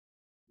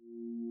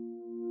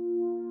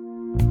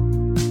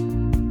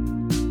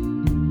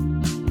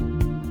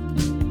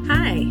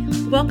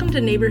Welcome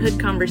to Neighborhood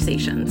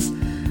Conversations.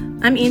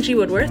 I'm Anjie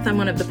Woodworth. I'm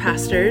one of the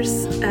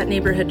pastors at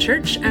Neighborhood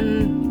Church,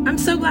 and I'm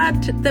so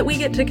glad that we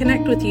get to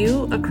connect with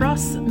you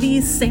across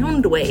these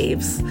sound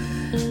waves.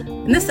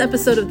 In this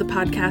episode of the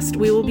podcast,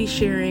 we will be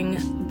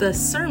sharing the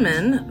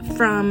sermon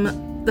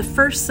from the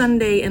first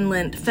Sunday in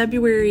Lent,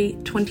 February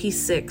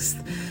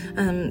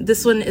 26th.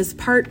 This one is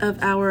part of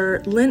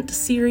our Lent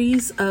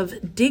series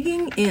of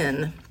Digging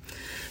In.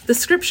 The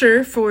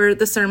scripture for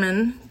the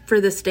sermon for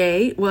this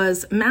day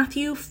was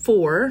Matthew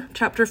 4,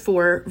 chapter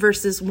 4,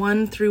 verses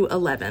 1 through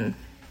 11.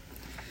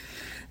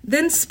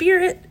 Then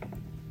Spirit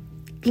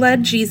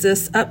led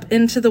Jesus up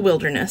into the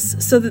wilderness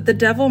so that the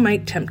devil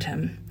might tempt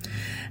him.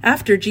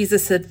 After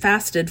Jesus had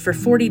fasted for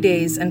 40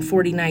 days and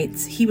 40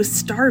 nights, he was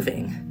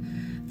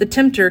starving. The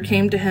tempter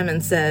came to him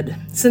and said,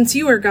 "Since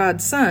you are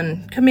God's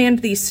son, command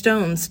these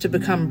stones to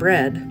become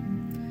bread."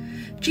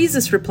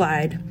 Jesus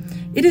replied,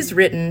 "It is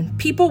written,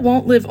 people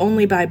won't live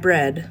only by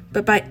bread,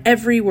 but by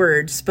every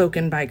word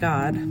spoken by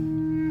God."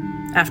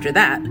 After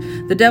that,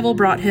 the devil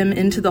brought him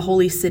into the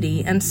holy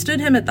city and stood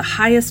him at the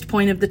highest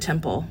point of the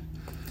temple.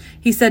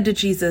 He said to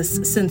Jesus,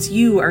 "Since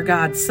you are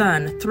God's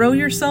son, throw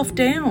yourself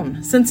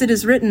down, since it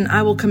is written,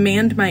 I will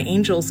command my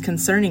angels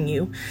concerning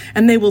you,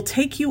 and they will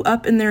take you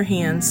up in their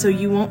hands so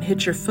you won't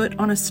hit your foot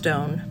on a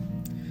stone."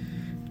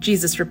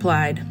 Jesus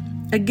replied,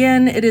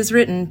 "Again it is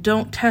written,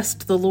 don't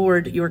test the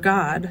Lord your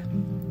God."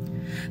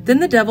 Then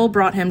the devil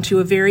brought him to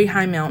a very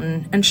high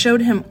mountain and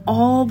showed him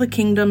all the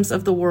kingdoms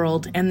of the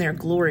world and their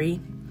glory.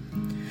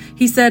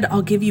 He said,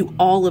 "I'll give you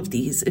all of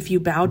these if you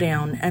bow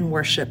down and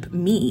worship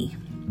me."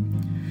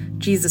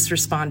 Jesus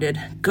responded,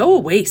 "Go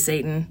away,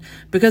 Satan,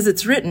 because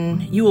it's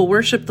written, you will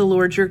worship the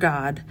Lord your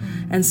God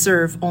and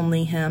serve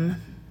only him."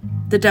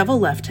 The devil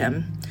left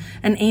him,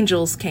 and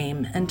angels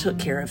came and took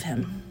care of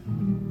him.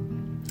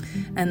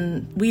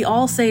 And we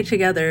all say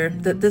together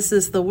that this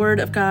is the word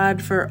of God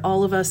for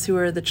all of us who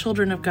are the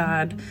children of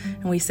God.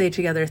 And we say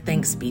together,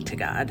 thanks be to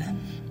God.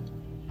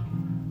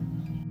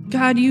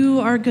 God, you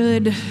are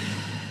good.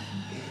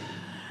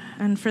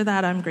 And for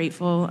that, I'm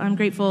grateful. I'm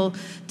grateful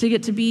to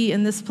get to be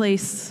in this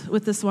place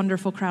with this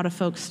wonderful crowd of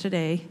folks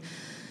today.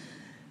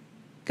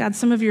 God,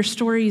 some of your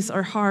stories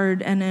are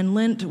hard, and in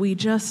Lent, we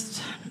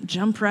just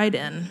jump right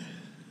in.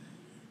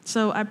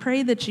 So I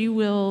pray that you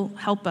will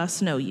help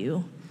us know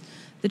you,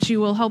 that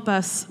you will help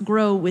us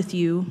grow with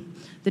you,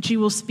 that you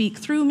will speak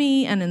through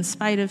me and in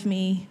spite of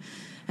me,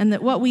 and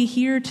that what we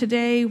hear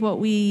today, what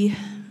we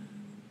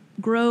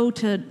grow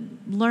to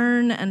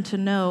learn and to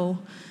know,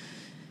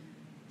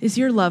 is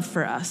your love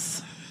for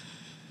us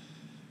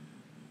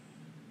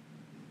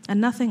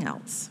and nothing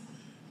else.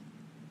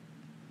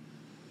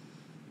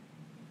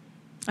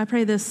 I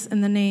pray this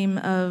in the name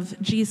of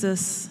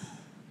Jesus,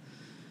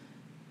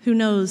 who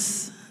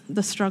knows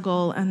the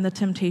struggle and the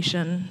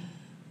temptation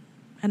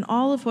and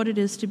all of what it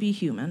is to be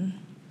human.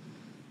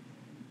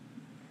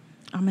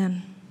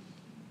 Amen.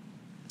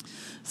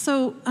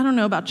 So, I don't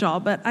know about y'all,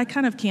 but I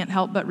kind of can't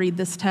help but read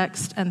this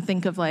text and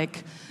think of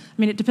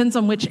it depends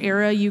on which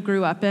era you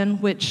grew up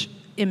in, which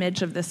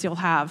image of this you'll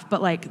have,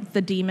 but like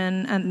the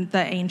demon and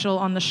the angel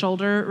on the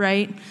shoulder,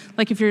 right?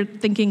 Like if you're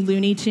thinking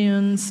Looney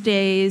Tunes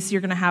days, you're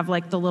going to have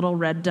like the little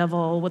red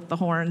devil with the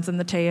horns and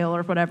the tail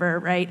or whatever,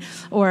 right?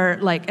 Or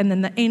like, and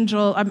then the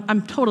angel,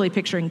 I'm totally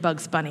picturing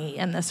Bugs Bunny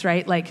in this,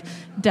 right? Like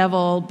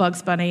devil,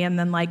 Bugs Bunny, and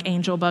then like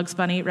angel, Bugs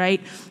Bunny,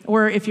 right?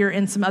 Or if you're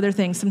in some other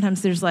things,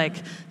 sometimes there's like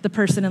the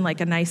person in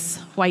like a nice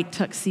white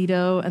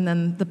tuxedo and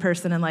then the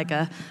person in like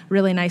a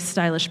really nice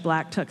stylish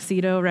black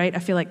tuxedo, right? I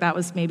feel like that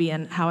was maybe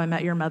in How I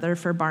Met Your Mother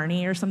for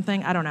Barney or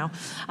something. I don't know.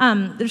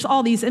 There's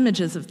all these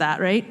images of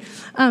that, right?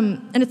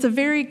 And it's a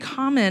very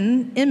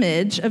common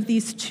image of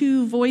these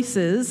two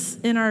voices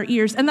in our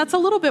ears. And that's a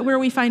little bit where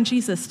we find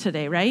Jesus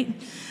today, right?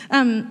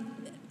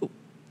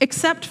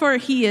 Except for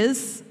he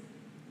is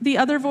the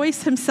other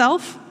voice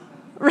himself,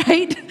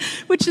 right?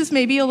 Which is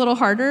maybe a little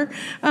harder.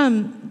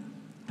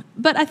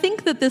 But I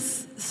think that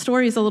this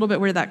story is a little bit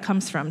where that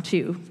comes from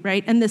too,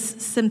 right? And this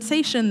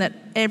sensation that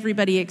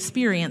everybody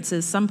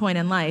experiences some point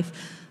in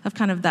life of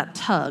kind of that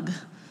tug,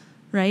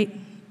 right?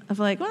 Of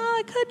like, well,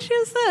 I could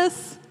choose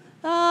this.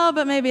 Oh,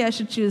 but maybe I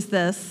should choose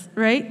this,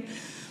 right?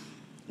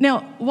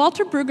 Now,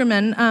 Walter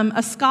Bruggemann,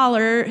 a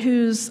scholar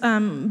whose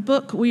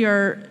book we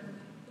are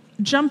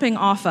jumping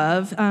off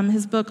of,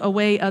 his book, A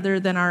Way Other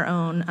Than Our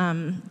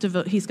Own,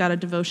 he's got a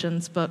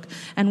devotions book,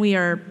 and we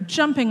are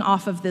jumping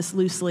off of this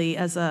loosely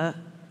as a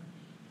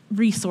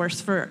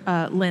resource for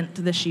Lent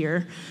this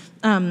year,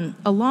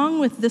 along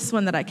with this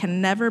one that I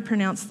can never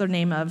pronounce the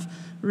name of,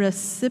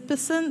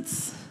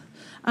 Recipients,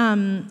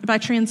 by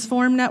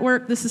Transform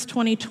Network. This is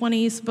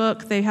 2020's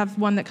book. They have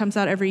one that comes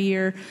out every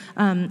year.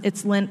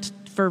 It's Lent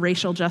for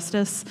Racial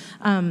Justice,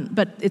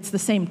 but it's the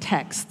same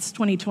texts.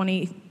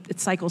 2020, it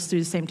cycles through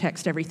the same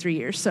text every 3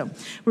 years. So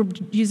we're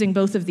using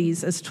both of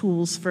these as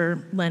tools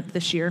for Lent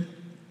this year.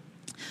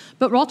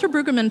 But Walter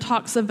Bruggemann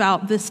talks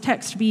about this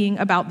text being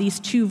about these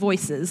two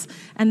voices,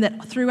 and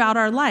that throughout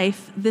our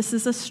life, this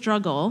is a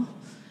struggle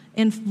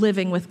in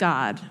living with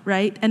God,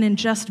 right? And in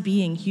just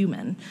being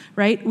human,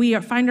 right? We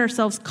find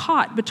ourselves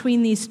caught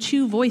between these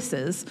two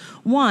voices,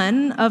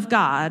 one of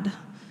God,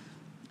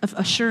 of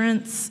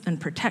assurance and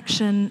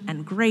protection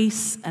and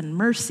grace and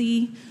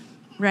mercy,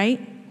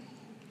 right?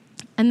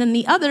 And then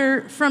the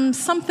other from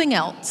something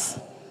else.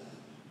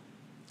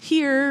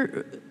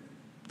 Here,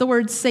 the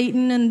words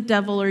Satan and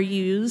devil are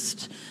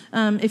used.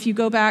 If you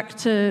go back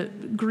to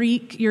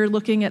Greek, you're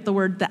looking at the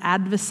word the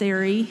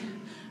adversary,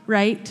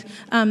 right?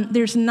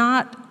 There's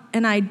not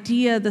an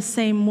idea the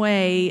same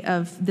way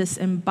of this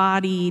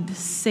embodied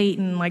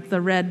Satan, like the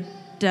red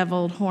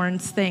deviled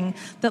horns thing,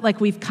 that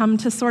like we've come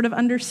to sort of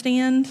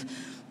understand.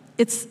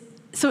 It's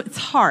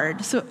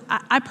hard. So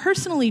I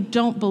personally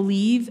don't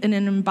believe in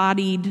an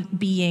embodied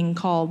being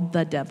called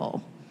the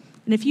devil.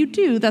 And if you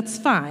do, that's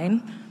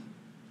fine.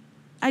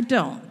 I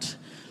don't.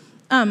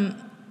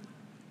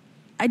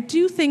 I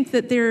do think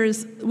that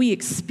we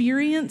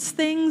experience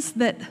things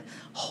that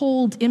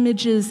hold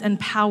images and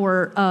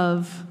power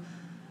of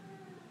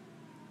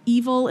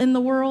evil in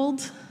the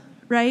world,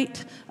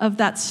 right? Of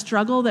that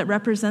struggle, that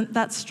represent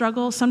that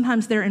struggle.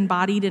 Sometimes they're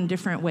embodied in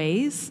different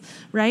ways,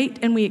 right?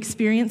 And we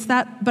experience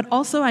that. But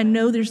also I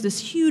know there's this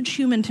huge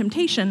human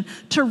temptation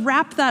to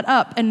wrap that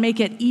up and make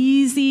it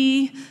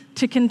easy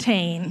to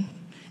contain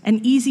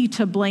and easy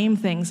to blame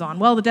things on.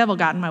 Well, the devil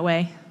got in my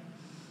way.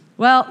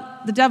 Well,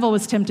 the devil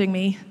was tempting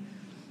me.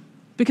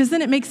 Because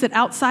then it makes it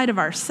outside of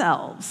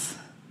ourselves,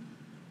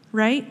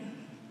 right?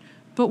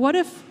 But what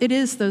if it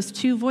is those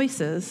two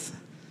voices,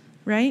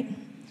 right?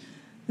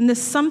 And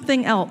this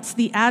something else,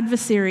 the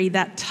adversary,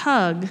 that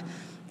tug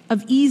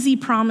of easy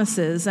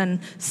promises and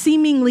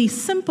seemingly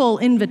simple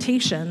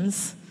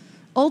invitations,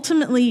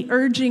 ultimately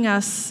urging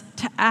us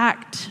to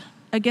act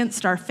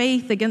against our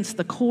faith, against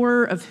the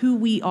core of who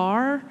we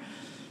are.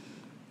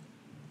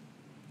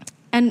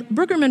 And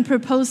Bruggemann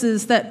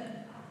proposes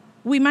that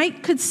we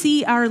could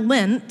see our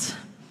Lent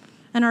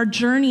and our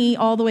journey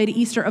all the way to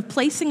Easter of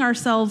placing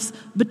ourselves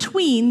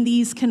between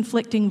these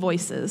conflicting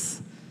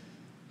voices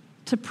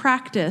to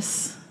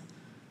practice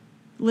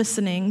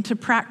listening, to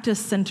practice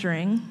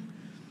centering.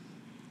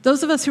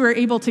 Those of us who are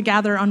able to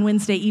gather on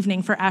Wednesday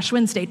evening for Ash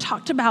Wednesday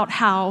talked about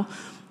how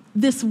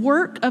this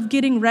work of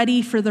getting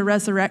ready for the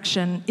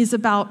resurrection is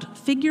about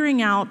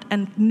figuring out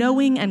and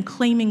knowing and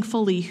claiming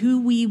fully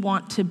who we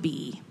want to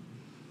be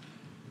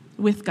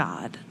with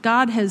God.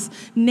 God has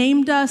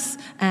named us,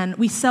 and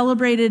we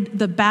celebrated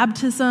the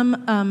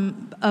baptism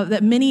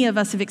that many of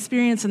us have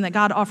experienced and that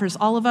God offers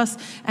all of us,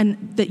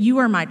 and that you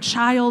are my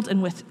child,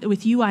 and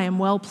with you I am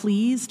well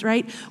pleased,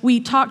 right? We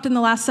talked in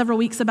the last several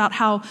weeks about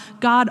how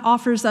God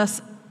offers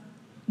us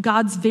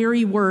God's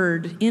very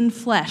word in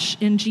flesh,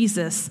 in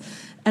Jesus,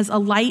 as a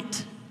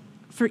light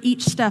for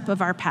each step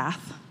of our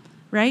path,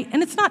 right?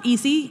 And it's not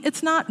easy.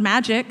 It's not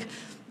magic.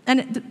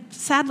 And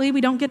sadly,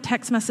 we don't get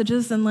text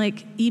messages and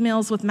like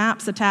emails with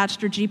maps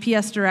attached or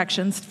GPS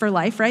directions for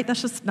life, right?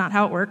 That's just not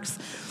how it works.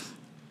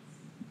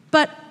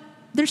 But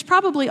there's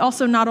probably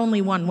also not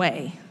only one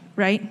way,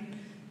 right?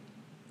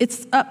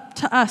 It's up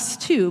to us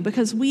too,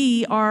 because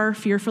we are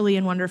fearfully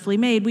and wonderfully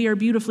made. We are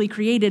beautifully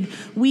created.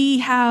 We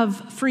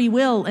have free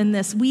will in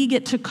this. We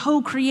get to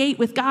co-create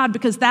with God,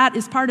 because that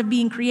is part of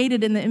being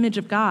created in the image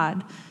of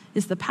God,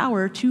 is the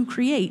power to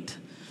create.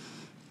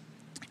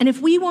 And if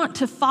we want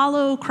to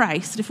follow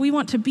Christ, if we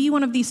want to be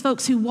one of these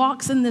folks who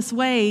walks in this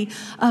way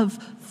of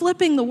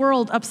flipping the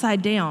world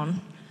upside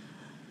down,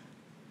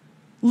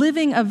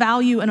 living a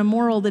value and a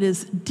moral that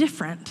is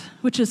different,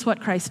 which is what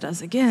Christ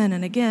does again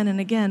and again and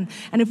again.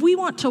 And if we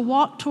want to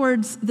walk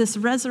towards this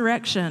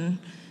resurrection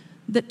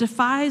that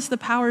defies the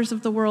powers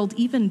of the world,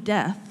 even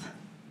death,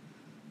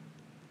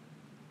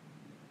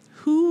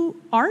 who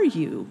are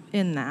you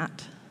in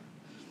that?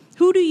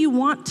 Who do you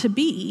want to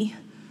be?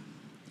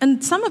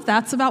 And some of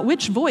that's about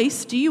which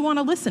voice do you want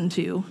to listen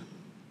to?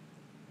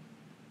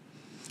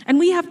 And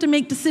we have to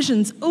make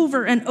decisions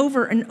over and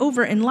over and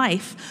over in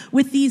life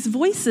with these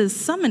voices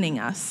summoning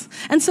us.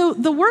 And so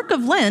the work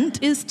of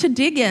Lent is to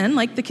dig in,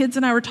 like the kids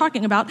and I were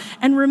talking about,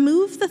 and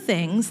remove the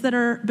things that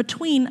are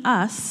between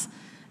us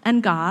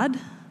and God,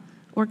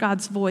 or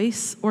God's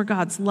voice, or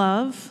God's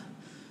love,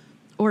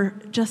 or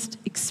just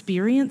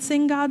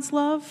experiencing God's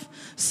love,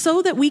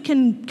 so that we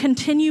can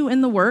continue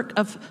in the work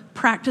of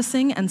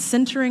practicing and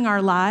centering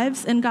our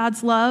lives in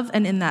God's love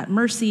and in that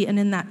mercy and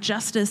in that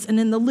justice and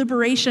in the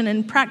liberation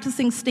and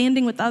practicing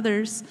standing with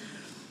others.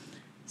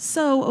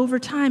 So over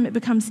time, it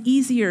becomes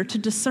easier to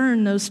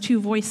discern those two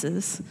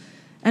voices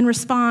and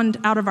respond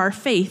out of our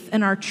faith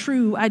and our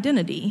true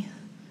identity,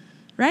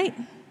 right?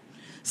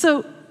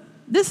 So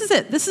this is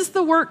it. This is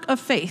the work of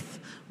faith.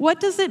 What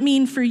does it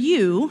mean for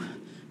you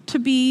to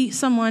be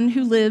someone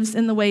who lives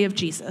in the way of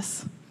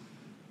Jesus?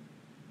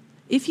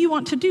 If you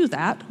want to do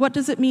that, what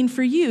does it mean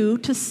for you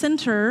to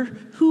center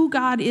who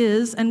God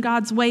is and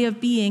God's way of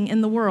being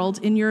in the world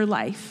in your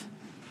life?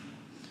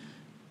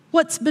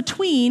 What's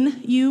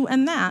between you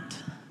and that?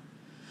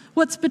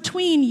 What's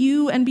between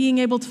you and being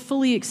able to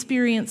fully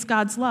experience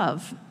God's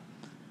love?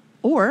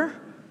 Or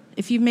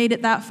If you've made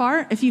it that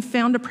far, if you've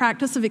found a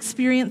practice of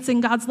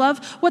experiencing God's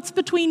love, what's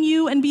between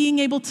you and being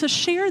able to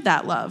share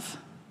that love?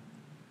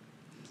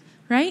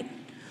 Right?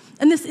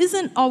 And this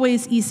isn't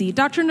always easy.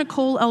 Dr.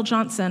 Nicole L.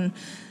 Johnson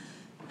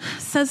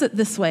says it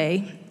this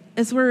way.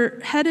 As we're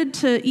headed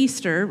to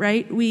Easter,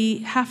 right, we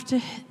have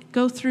to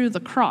go through the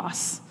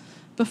cross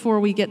before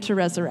we get to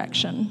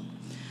resurrection.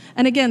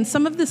 And again,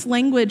 some of this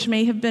language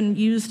may have been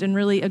used in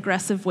really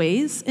aggressive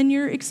ways in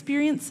your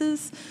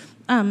experiences.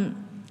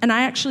 And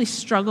I actually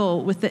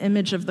struggle with the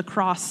image of the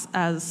cross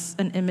as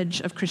an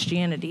image of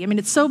Christianity. I mean,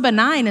 it's so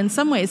benign in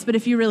some ways, but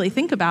if you really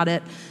think about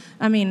it,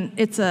 I mean,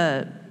 it's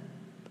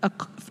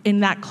in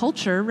that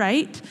culture,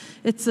 right?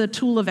 It's a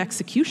tool of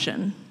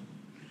execution.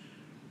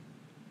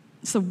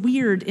 It's a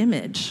weird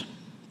image.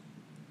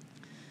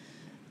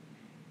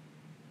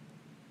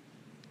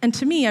 And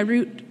to me, I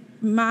root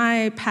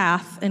my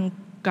path in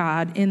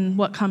God in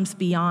what comes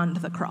beyond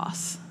the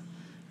cross,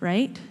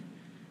 right?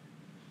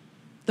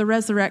 The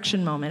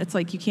resurrection moment. It's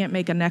like you can't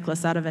make a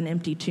necklace out of an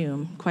empty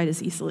tomb quite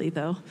as easily,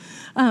 though.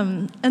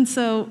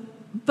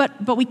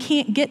 But we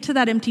can't get to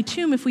that empty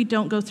tomb if we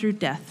don't go through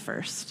death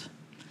first.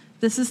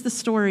 This is the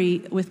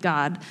story with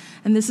God,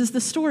 and this is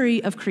the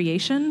story of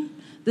creation.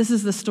 This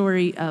is the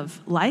story of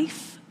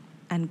life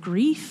and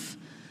grief.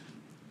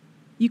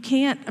 You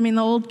can't, the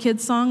old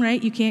kids song,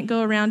 right? You can't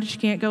go around it, you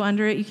can't go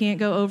under it, you can't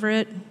go over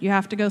it. You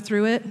have to go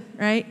through it,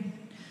 right?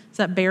 It's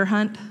that bear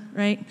hunt,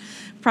 right?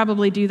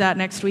 Probably do that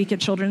next week at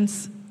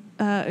children's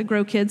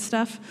Grow Kids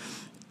stuff.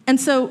 And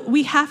so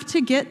we have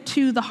to get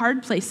to the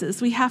hard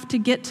places. We have to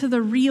get to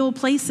the real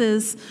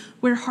places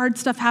where hard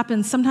stuff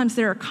happens. Sometimes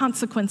there are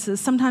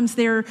consequences. Sometimes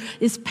there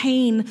is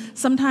pain.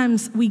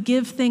 Sometimes we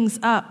give things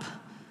up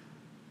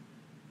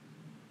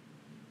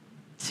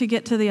to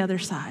get to the other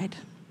side.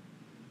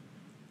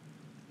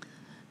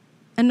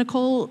 And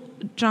Nicole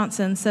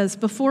Johnson says,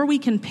 before we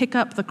can pick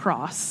up the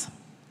cross,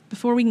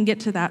 before we can get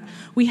to that,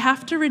 we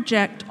have to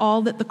reject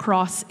all that the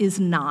cross is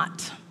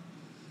not.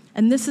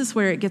 And this is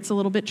where it gets a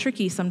little bit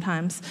tricky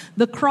sometimes.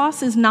 The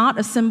cross is not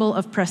a symbol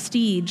of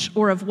prestige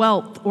or of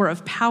wealth or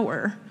of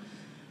power.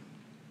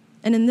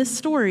 And in this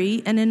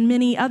story and in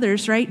many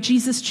others, right,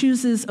 Jesus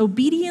chooses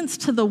obedience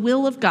to the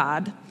will of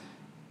God,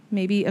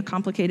 maybe a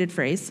complicated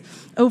phrase,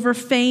 over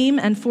fame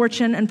and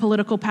fortune and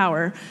political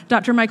power.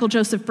 Dr. Michael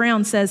Joseph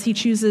Brown says he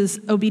chooses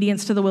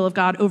obedience to the will of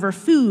God over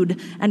food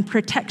and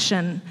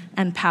protection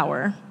and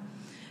power.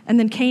 And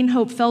then Kane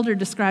Hope Felder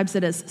describes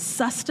it as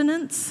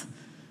sustenance,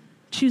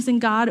 choosing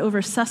God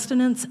over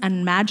sustenance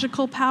and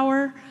magical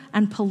power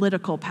and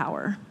political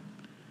power.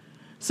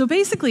 So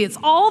basically, it's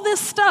all this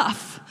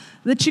stuff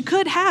that you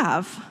could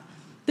have,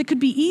 that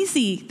could be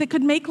easy, that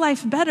could make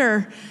life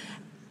better.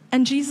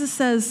 And Jesus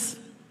says,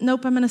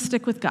 nope, I'm going to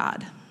stick with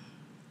God.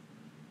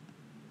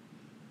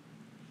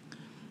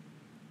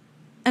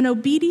 And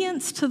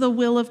obedience to the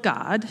will of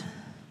God,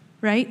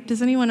 right?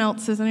 Has anyone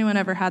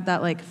ever had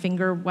that like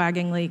finger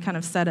waggingly kind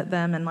of said at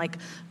them and like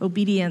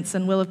obedience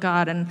and will of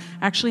God? And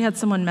actually had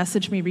someone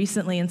message me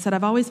recently and said,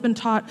 I've always been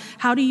taught,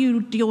 how do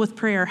you deal with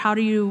prayer?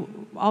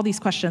 All these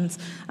questions.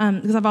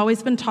 Because I've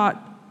always been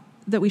taught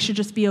that we should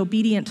just be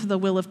obedient to the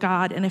will of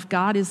God. And if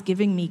God is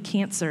giving me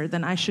cancer,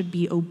 then I should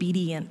be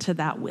obedient to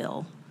that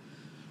will.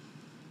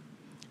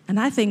 And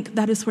I think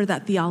that is where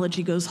that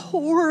theology goes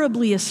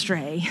horribly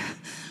astray,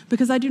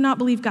 because I do not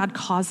believe God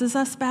causes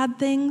us bad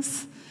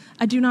things.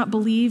 I do not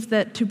believe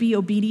that to be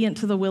obedient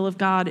to the will of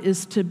God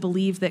is to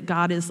believe that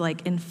God is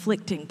like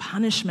inflicting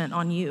punishment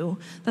on you.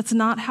 That's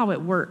not how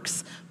it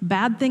works.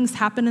 Bad things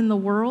happen in the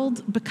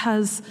world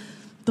because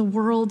the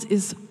world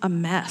is a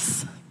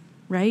mess,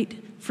 right?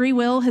 Free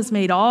will has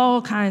made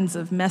all kinds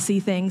of messy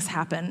things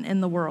happen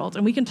in the world.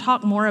 And we can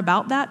talk more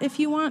about that if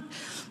you want.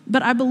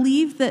 But I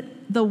believe that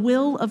the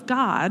will of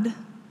God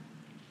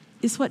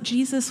is what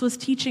Jesus was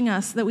teaching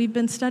us, that we've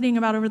been studying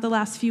about over the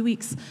last few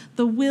weeks.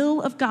 The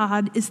will of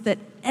God is that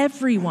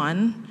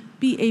everyone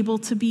be able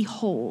to be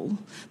whole,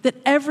 that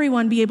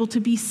everyone be able to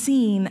be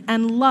seen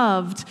and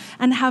loved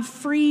and have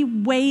free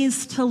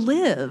ways to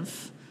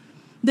live,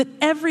 that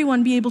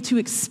everyone be able to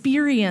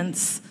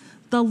experience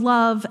the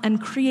love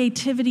and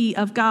creativity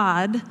of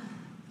God.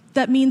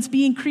 That means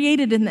being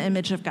created in the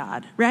image of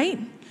God, right?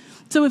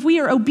 So if we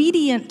are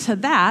obedient to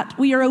that,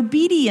 we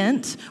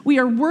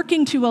are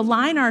working to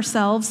align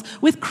ourselves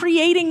with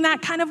creating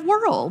that kind of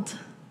world.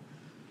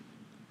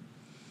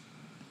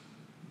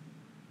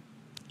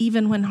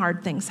 Even when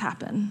hard things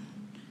happen,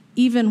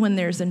 even when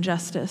there's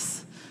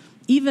injustice,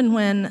 even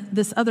when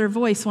this other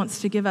voice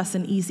wants to give us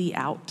an easy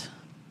out.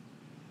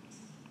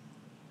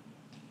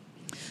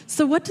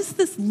 So what does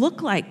this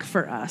look like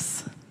for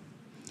us?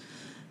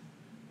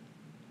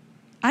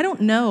 I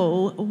don't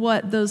know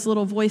what those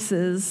little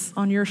voices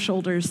on your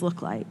shoulders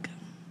look like.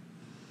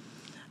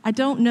 I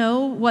don't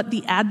know what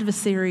the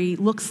adversary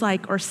looks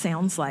like or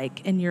sounds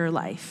like in your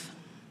life.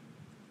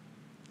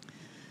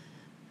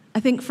 I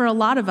think for a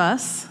lot of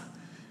us,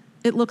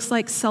 it looks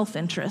like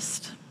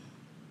self-interest,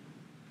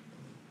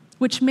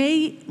 which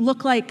may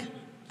look like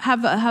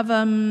have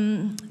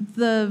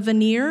the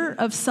veneer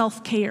of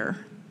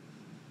self-care.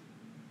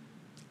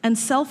 And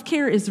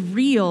self-care is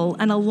real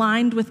and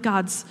aligned with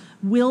God's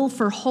will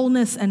for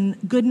wholeness and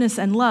goodness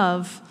and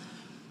love.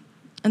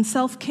 And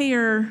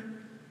self-care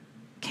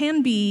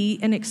can be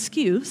an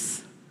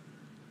excuse,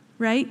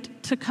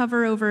 right, to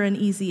cover over an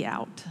easy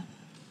out.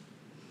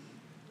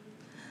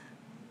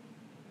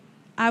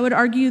 I would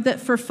argue that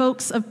for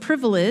folks of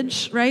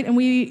privilege, right, and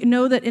we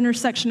know that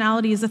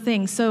intersectionality is a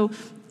thing. So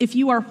if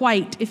you are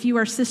white, if you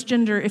are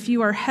cisgender, if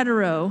you are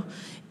hetero,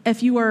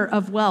 if you are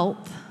of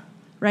wealth,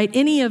 right,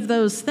 any of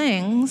those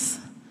things,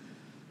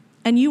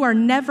 and you are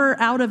never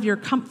out of your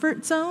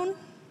comfort zone,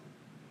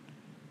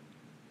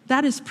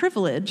 that is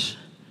privilege.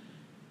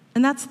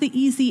 And that's the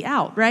easy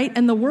out, right?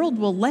 And the world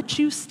will let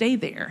you stay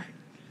there,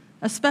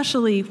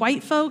 especially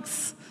white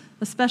folks,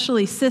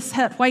 especially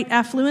cis-het white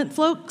affluent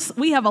folks.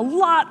 We have a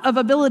lot of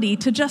ability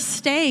to just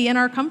stay in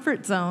our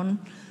comfort zone.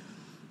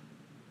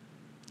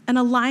 And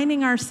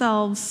aligning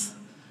ourselves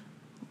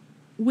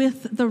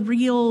with the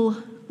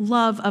real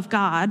love of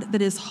God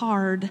that is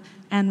hard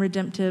and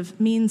redemptive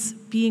means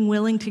being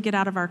willing to get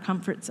out of our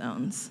comfort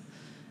zones,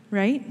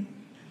 right?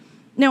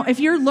 Now, if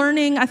you're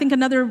learning, I think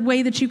another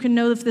way that you can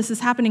know if this is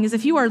happening is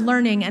if you are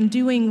learning and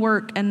doing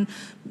work, and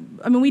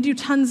I mean, we do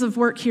tons of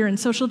work here in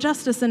social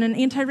justice and in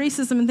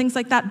anti-racism and things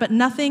like that, but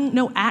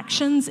no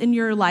actions in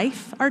your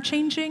life are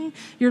changing.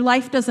 Your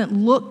life doesn't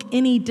look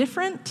any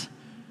different.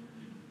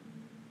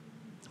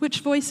 Which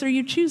voice are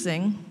you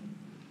choosing?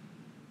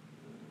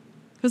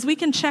 Because we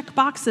can check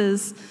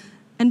boxes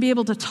and be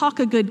able to talk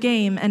a good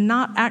game and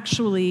not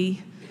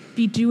actually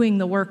be doing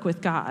the work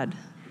with God,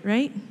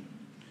 right?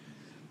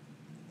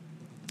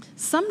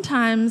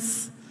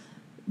 Sometimes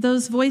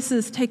those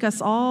voices take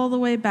us all the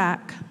way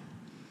back.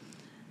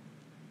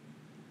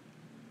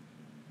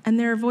 And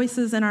there are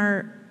voices on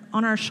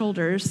our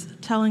shoulders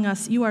telling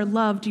us, you are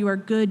loved, you are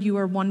good, you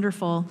are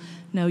wonderful.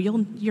 No,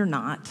 you're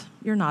not.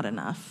 You're not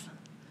enough.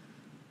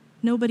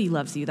 Nobody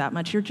loves you that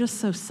much. You're just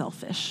so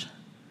selfish.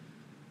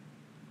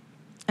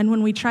 And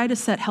when we try to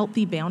set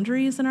healthy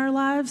boundaries in our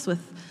lives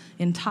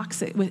in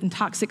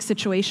toxic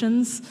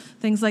situations,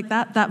 things like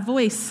that, that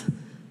voice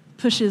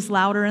pushes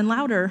louder and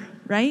louder,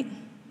 right?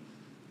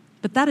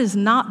 But that is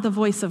not the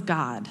voice of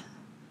God,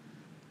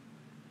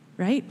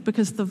 right?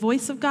 Because the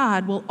voice of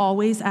God will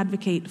always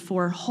advocate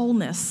for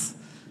wholeness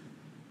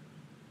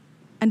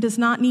and does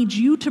not need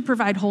you to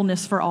provide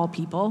wholeness for all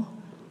people,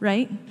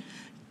 right?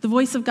 The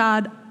voice of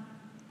God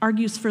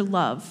argues for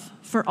love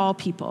for all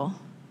people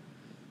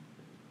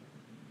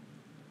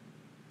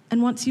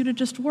and wants you to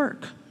just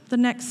work the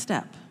next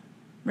step,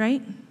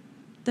 right?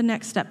 The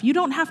next step. You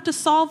don't have to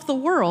solve the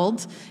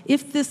world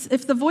if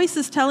the voice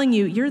is telling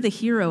you you're the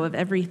hero of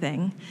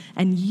everything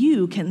and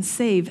you can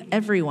save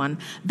everyone.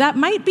 That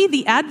might be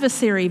the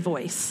adversary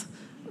voice,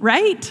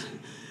 right?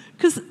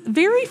 Because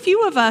very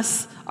few of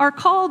us are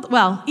called,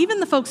 well, even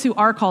the folks who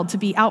are called to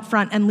be out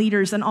front and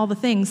leaders and all the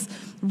things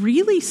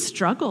really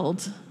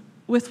struggled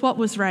with what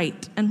was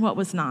right and what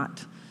was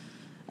not.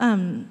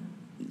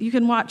 You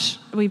can watch,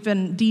 we've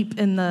been deep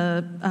in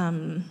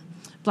the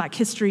Black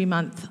History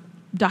Month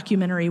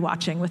documentary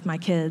watching with my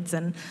kids,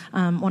 and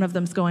one of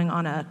them's going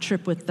on a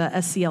trip with the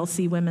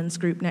SCLC women's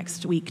group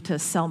next week to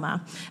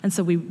Selma, and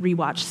so we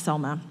rewatched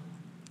Selma,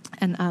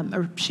 and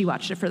or she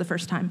watched it for the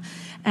first time,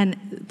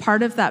 and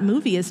part of that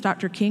movie is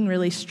Dr. King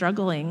really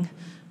struggling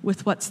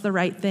with what's the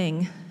right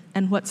thing,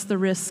 and what's the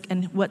risk,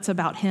 and what's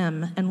about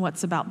him, and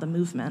what's about the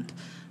movement,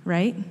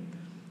 right?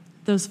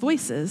 Those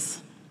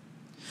voices.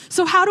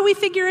 So how do we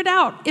figure it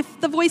out?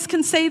 If the voice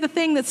can say the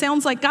thing that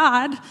sounds like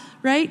God,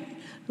 right?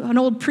 An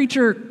old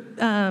preacher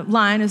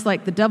line is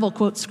like, the devil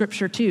quotes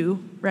scripture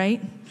too,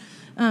 right?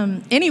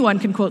 Anyone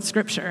can quote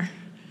scripture.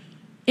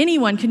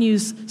 Anyone can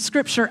use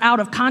scripture out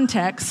of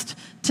context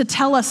to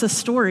tell us a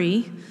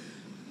story.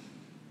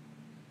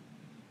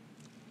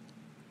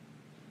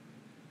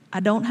 I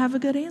don't have a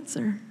good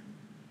answer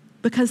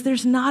because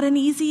there's not an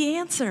easy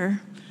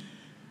answer.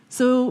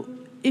 So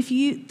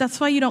that's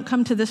why you don't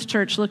come to this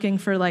church looking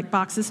for like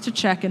boxes to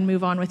check and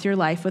move on with your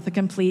life with a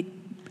complete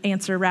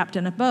answer wrapped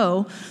in a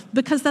bow,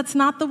 because that's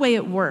not the way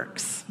it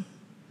works.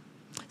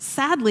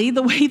 Sadly,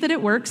 the way that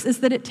it works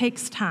is that it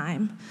takes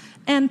time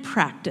and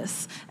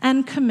practice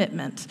and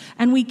commitment.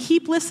 And we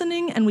keep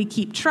listening and we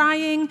keep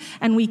trying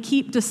and we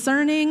keep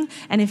discerning.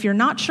 And if you're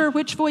not sure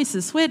which voice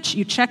is which,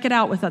 you check it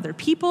out with other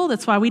people.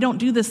 That's why we don't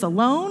do this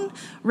alone,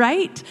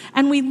 right?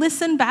 And we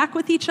listen back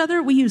with each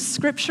other. We use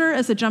scripture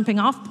as a jumping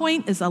off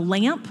point, as a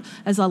lamp,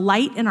 as a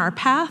light in our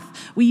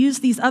path. We use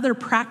these other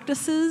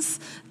practices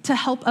to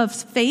help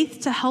us faith,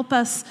 to help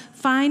us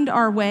find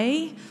our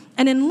way.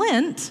 And in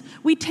Lent,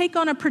 we take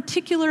on a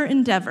particular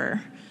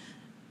endeavor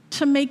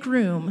to make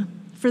room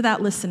for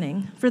that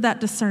listening, for that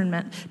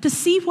discernment, to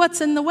see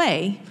what's in the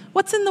way.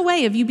 What's in the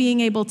way of you being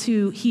able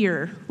to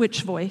hear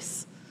which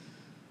voice?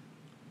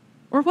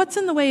 Or what's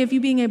in the way of you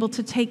being able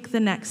to take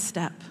the next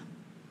step?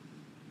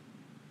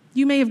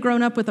 You may have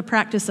grown up with a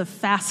practice of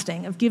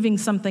fasting, of giving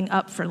something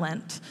up for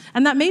Lent,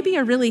 and that may be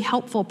a really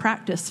helpful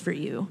practice for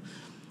you.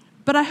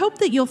 But I hope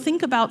that you'll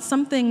think about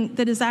something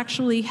that is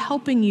actually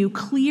helping you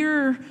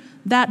clear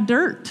that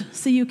dirt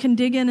so you can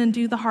dig in and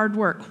do the hard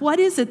work. What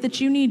is it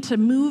that you need to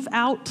move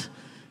out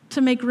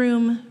to make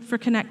room for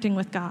connecting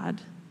with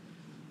God?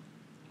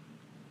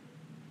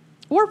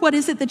 Or what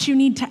is it that you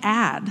need to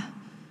add,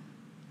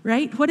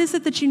 right? What is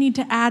it that you need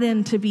to add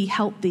in to be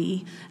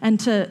healthy and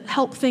to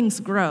help things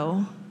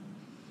grow?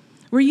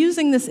 We're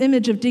using this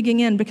image of digging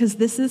in because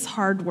this is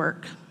hard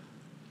work.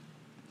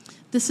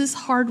 This is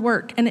hard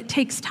work, and it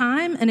takes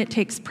time, and it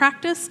takes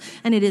practice,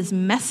 and it is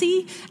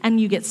messy, and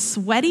you get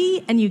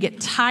sweaty, and you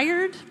get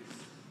tired,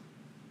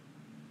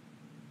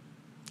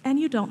 and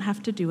you don't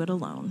have to do it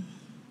alone.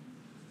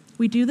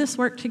 We do this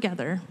work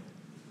together,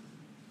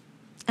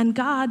 and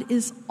God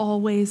is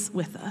always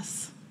with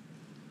us.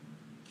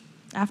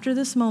 After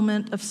this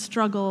moment of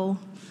struggle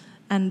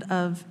and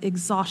of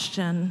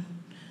exhaustion,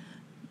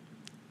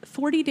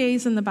 40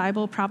 days in the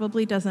Bible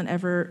probably doesn't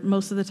ever,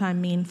 most of the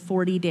time, mean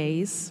 40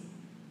 days.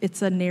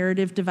 It's a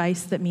narrative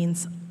device that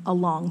means a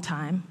long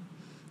time,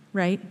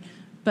 right?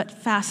 But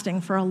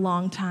fasting for a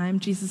long time,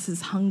 Jesus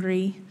is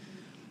hungry.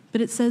 But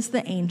it says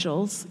the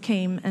angels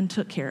came and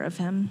took care of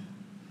him.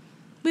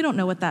 We don't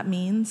know what that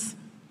means.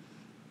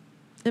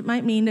 It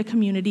might mean a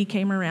community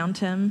came around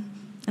him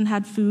and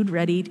had food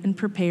ready and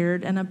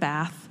prepared and a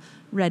bath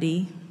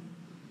ready.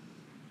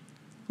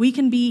 We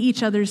can be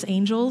each other's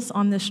angels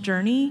on this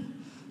journey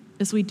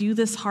as we do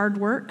this hard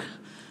work.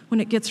 When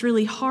it gets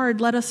really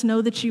hard, let us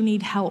know that you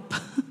need help,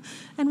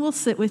 and we'll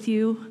sit with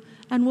you,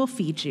 and we'll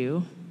feed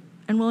you,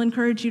 and we'll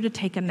encourage you to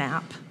take a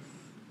nap,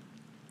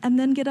 and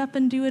then get up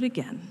and do it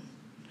again.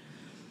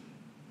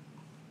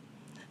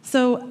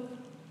 So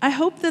I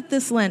hope that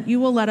this Lent, you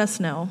will let us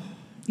know.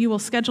 You will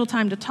schedule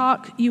time to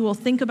talk. You will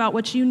think about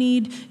what you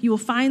need. You will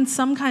find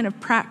some kind of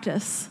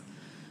practice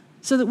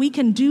so that we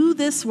can do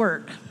this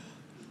work,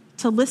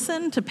 to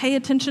listen, to pay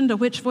attention to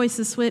which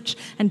voices switch,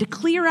 and to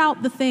clear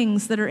out the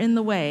things that are in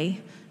the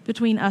way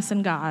between us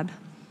and God.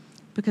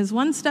 Because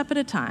one step at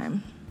a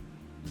time,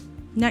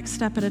 next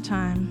step at a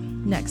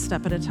time, next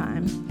step at a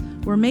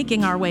time, we're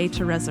making our way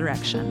to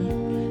resurrection.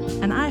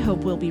 And I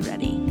hope we'll be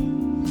ready.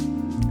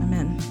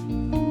 Amen.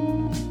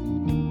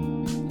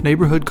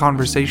 Neighborhood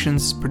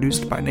Conversations is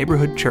produced by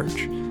Neighborhood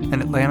Church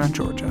in Atlanta,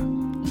 Georgia.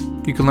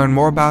 You can learn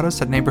more about us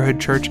at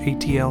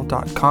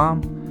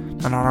neighborhoodchurchatl.com,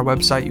 and on our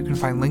website you can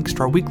find links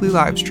to our weekly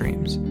live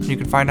streams, and you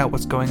can find out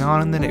what's going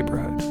on in the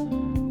neighborhood.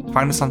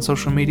 Find us on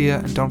social media,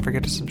 and don't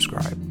forget to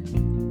subscribe.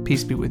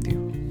 Peace be with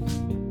you.